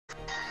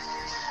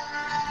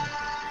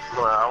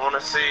I want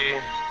to see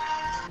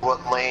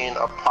what lane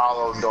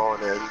Apollo's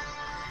going in.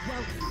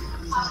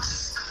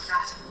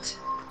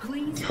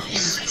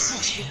 Please.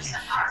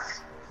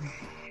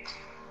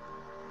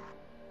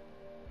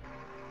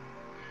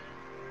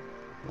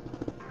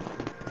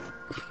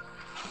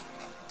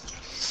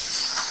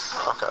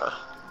 Okay.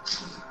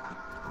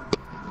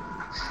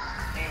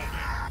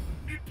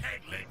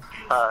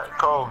 Alright,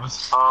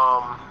 Coves,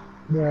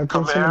 yeah, I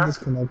come think someone here.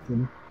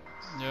 disconnected.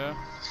 Yeah.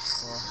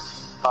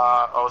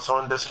 Oh,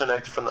 someone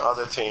disconnected from the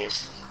other team.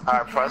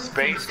 Alright, press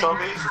space,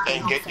 Kobe,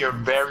 and get your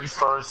very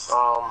first,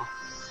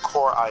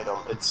 core item.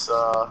 It's,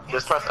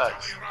 just press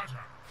X.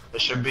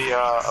 It should be,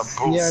 a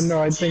boost. Yeah,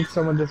 no, I think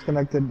someone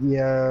disconnected.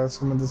 Yeah,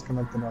 someone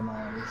disconnected on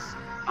ours.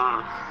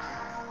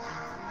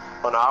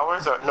 On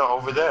ours? Or, no,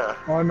 over there.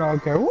 Oh, no,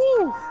 okay.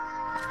 Woo!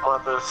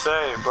 I'm about to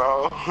say,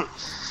 bro.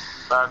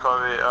 Alright,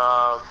 Kobe,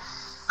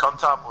 come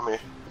top with me.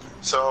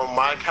 So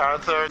my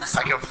character,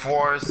 I can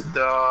force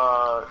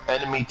the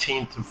enemy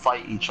team to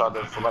fight each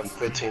other for like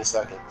 15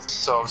 seconds.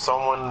 So if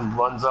someone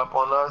runs up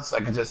on us, I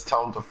can just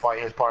tell him to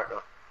fight his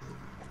partner.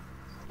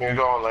 Here you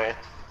go, Lane.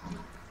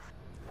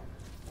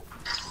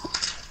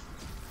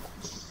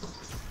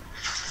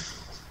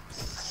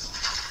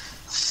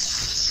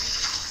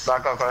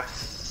 Back up, okay?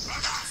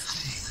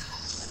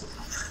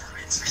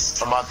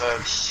 I'm about to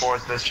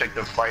force this chick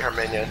to fight her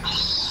minion.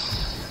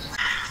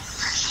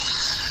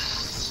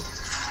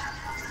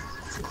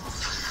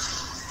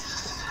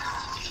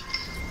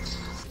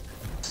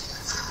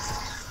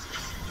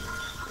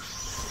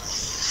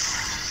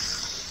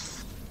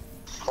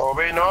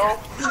 Kobe, no?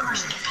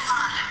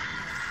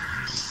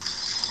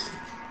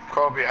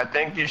 Kobe, I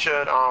think you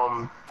should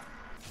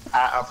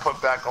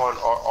put back on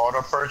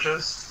auto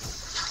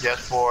purchase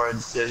just for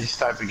these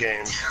type of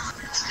games.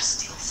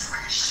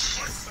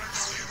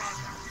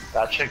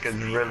 That chick is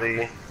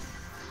really...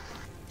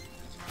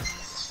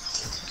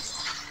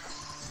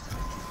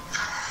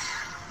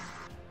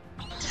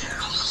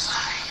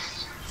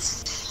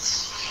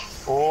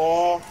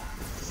 Oh.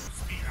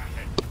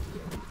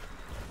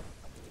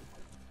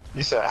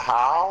 You said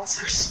how?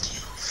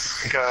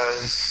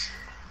 Because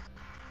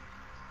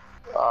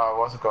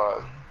what's it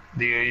called?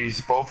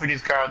 Both of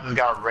these characters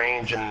got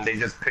range and they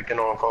just picking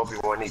on Kobe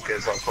when he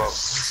gets up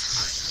close.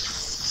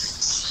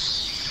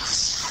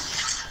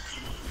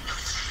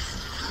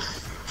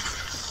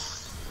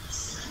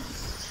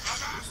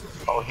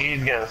 Oh,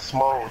 he's getting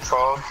smoked,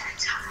 Kobe.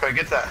 Okay,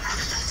 get that.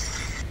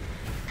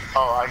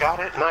 Oh, I got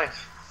it.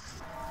 Nice.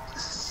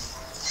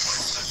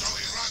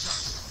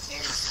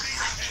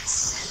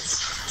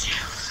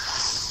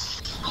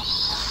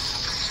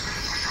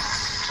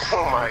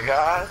 Oh my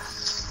god.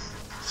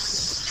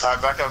 Alright,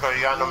 back up,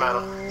 you got no mana.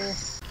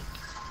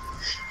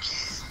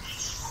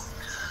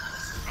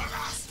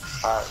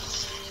 Alright.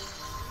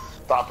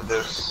 Stop it,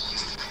 dude.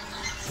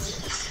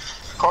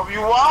 Kobe,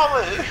 you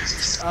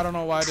wildin'! I don't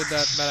know why I did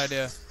that bad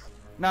idea.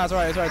 Nah, it's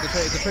alright,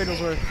 the trade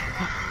was worth.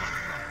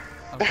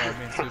 I'm sorry, I'm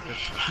being stupid.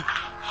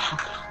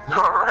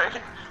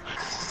 Alright.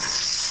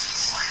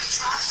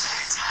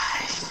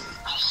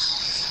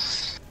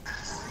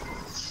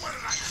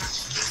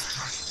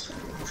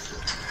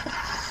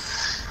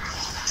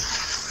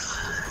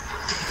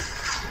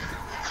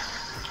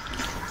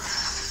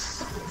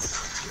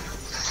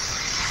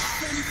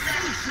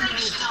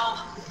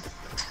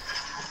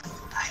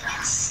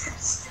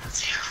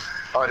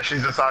 Oh,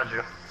 she's inside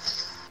you.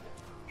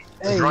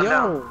 Hey, run yo!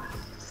 Down.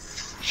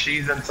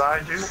 She's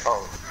inside you?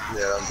 Oh,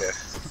 yeah, I'm dead.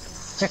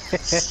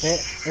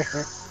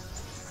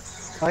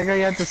 Like I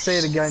had to say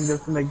it again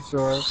just to make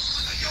sure.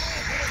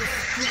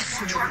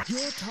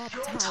 Your top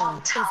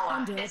tower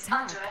is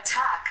under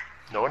attack.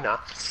 No, we're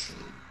not.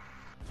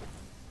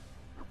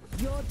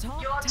 Your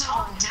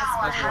top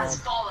tower has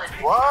fallen.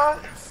 What?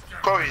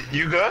 Chloe,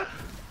 you good?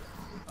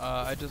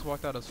 I just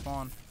walked out of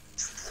spawn.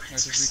 I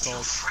just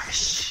recalled.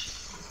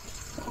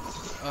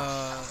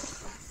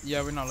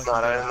 Yeah, we're not looking.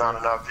 No, that is not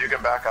enough. You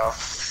can back out.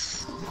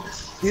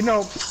 You know,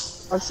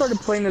 I started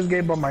playing this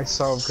game by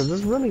myself because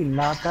it's really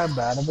not that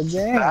bad of a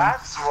game.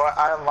 That's what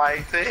I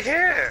like to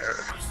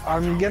hear.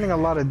 I'm getting a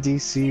lot of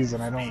DCs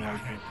and I don't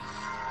like it.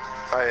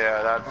 Oh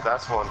yeah,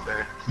 that's one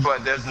thing.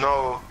 But there's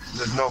no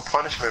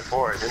punishment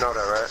for it. You know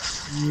that, right?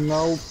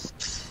 Nope.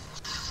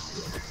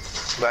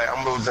 Like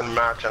I'm losing the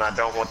match and I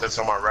don't want this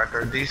on my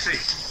record.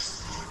 DC.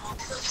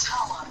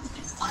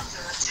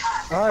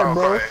 Alright,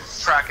 bro.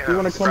 You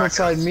wanna come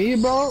inside me?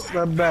 me, bro?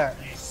 That bet.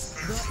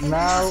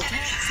 Now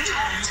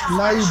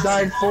you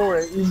died for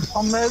it, you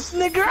dumbass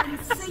nigga.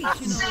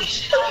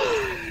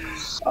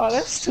 Oh,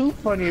 that's too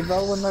funny,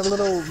 bro. When that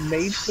little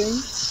maid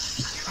thing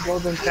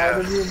goes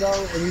inside of you, bro,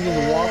 and you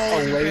just walk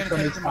away from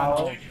his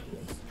tower.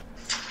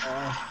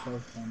 Oh, so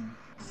funny.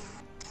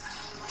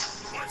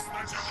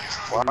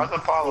 Why is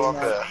Apollo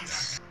up there?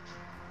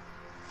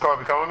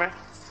 Kobe, come with me.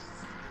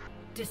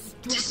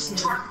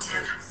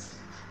 Destructive.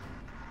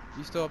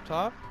 You still up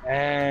top?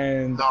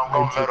 And no, I'm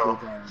going middle.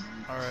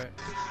 Alright.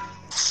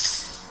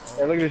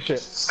 Hey, look at this shit.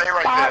 Stay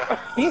right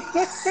there.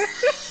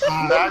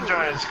 That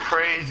joint is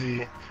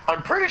crazy.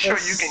 I'm pretty sure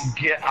you can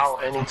get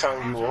out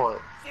anytime you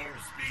want.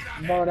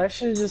 Bro, that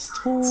shit is just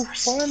too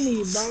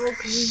funny, bro.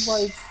 Cause it's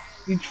like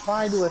you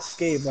try to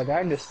escape. Like I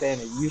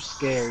understand it. You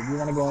scared. You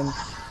want to go into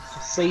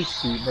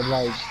safety, but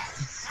like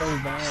it's so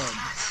bad.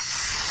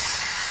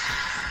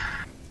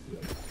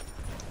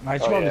 I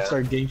should probably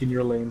start ganking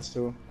your lanes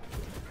too.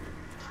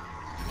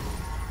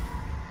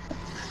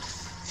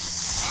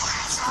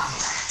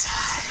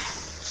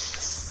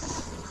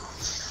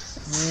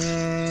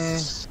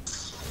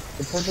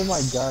 Depends on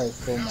my guy is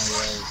still my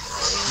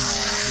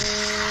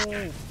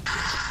right.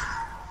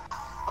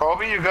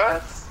 Kobe, you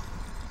good?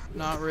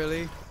 Not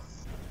really.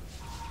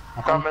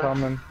 I'm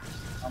coming.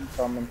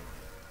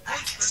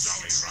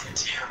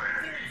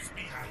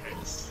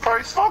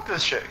 Probably smoke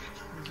this chick.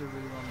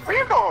 Where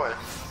you going?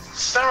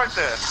 Stand right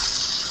there.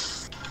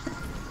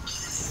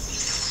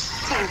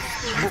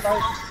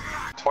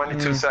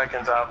 22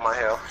 seconds out of my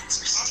hill.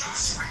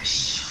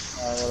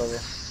 Whatever.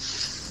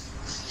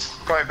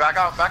 Corey, back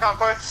out,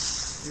 Corey.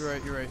 You're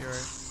right.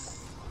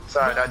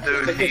 Sorry, that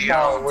dude, he, we're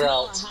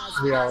out.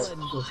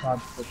 Let's not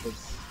push it.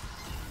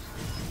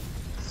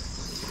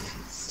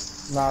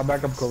 Nah,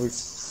 back up, Kobe.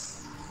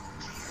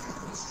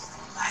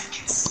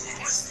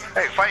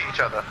 hey, fight each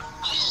other.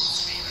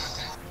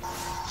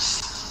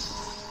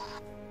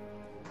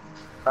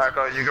 Alright,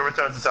 Corey, you can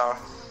return to tower.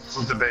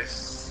 Move to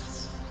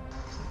base.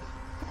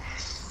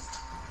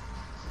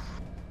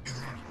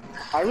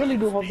 I really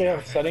do hope they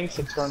have settings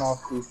to turn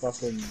off the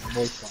fucking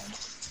voice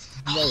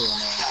lines. Very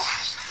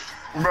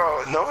annoying.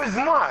 Bro, no it's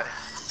not.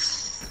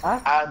 Huh?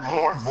 Add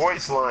more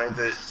voice lines,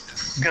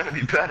 it's gonna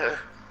be better.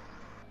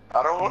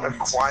 I don't want a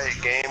quiet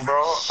game, bro.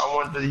 I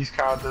want these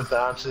characters to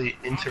actually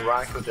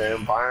interact with their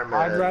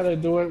environment. I'd rather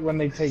do it when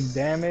they take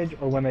damage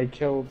or when they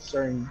kill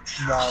certain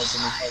guys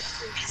in the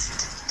fight.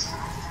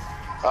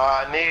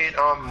 I need,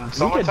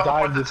 someone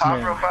teleport the top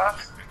man. real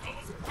fast.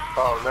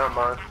 Oh, never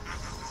mind.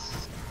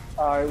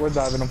 Alright, we're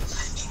diving them.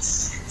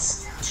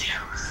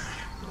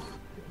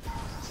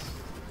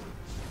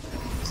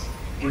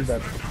 He's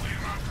dead.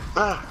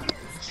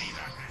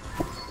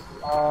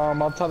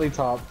 I'll tell you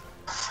top.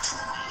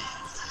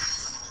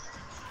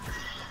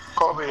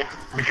 Kobe,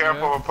 be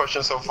careful with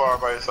pushing so far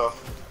by yourself.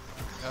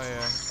 Oh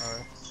yeah,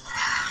 alright.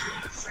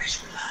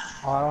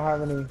 I don't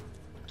have any.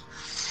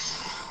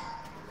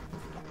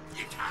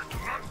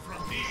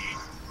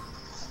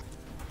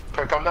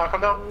 Okay, come down.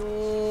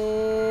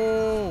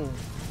 Oh,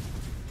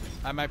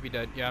 I might be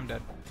dead. Yeah, I'm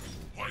dead.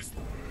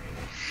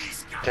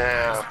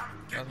 Damn.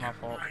 That's my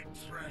fault.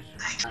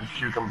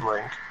 You can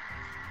blink.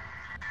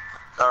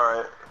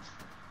 Alright.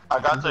 I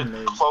got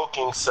the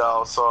cloaking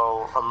cell,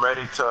 so I'm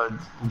ready to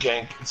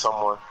gank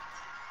someone.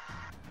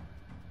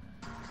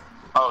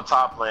 Oh,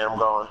 top lane, I'm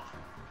going.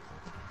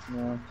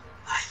 Yeah.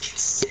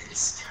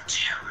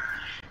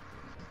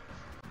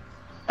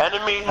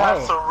 Enemy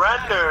has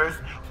surrendered.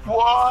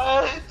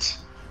 What?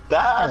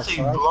 That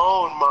actually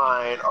blown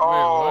mine.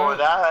 Oh, Wait,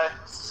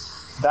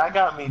 that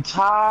got me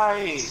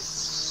tight.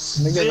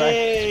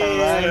 Nigga,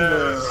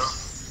 surrender.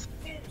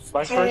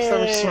 My first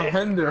ever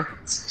surrender.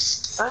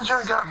 That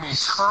joint got me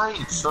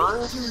tight,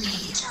 son.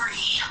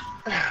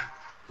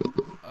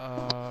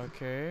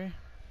 Okay.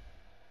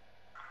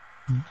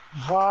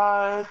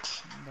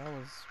 What? That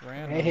was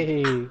random.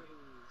 Hey,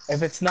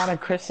 if it's not a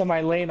Chris in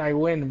my lane, I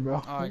win,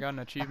 bro. Oh, I got an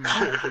achievement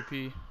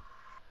MVP.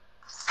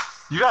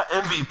 You got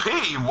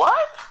MVP?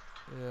 What?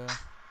 Yeah.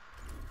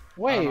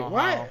 Wait,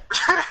 what?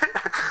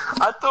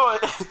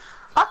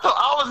 I thought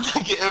I was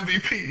gonna get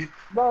MVP.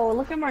 Bro,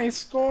 look at my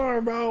score,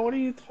 bro. What are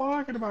you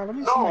talking about? Let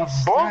me see my both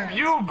stats.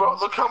 you, bro.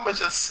 Look how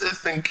much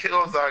assists and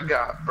kills I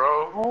got,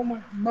 bro. Oh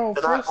my, no.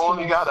 And I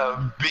only got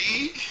a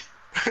B.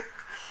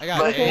 I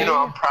got Like, A. you know,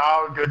 I'm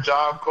proud. Good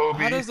job,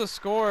 Kobe. How does the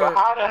score? But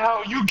how the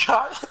hell you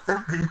got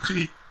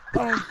MVP?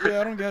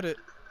 I don't get it.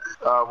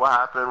 What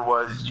happened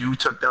was you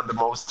took down the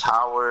most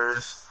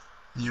towers.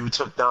 You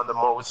took down the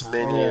most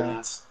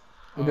minions.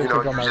 You You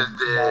know, you just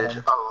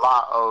did a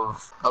lot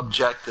of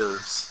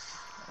objectives.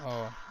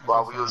 Oh.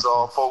 While we was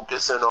all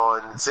focusing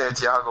on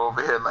Santiago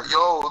over here, like,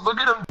 yo, look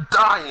at him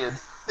dying.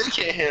 They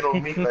can't handle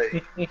me.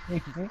 Like,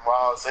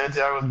 while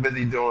Santiago was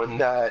busy doing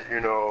that, you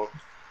know,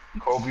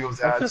 Kobe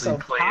was actually so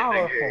playing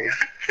powerful.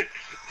 the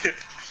game.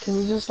 Cause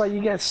it's just like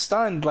you get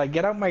stunned. Like,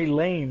 get out my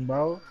lane,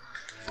 bro.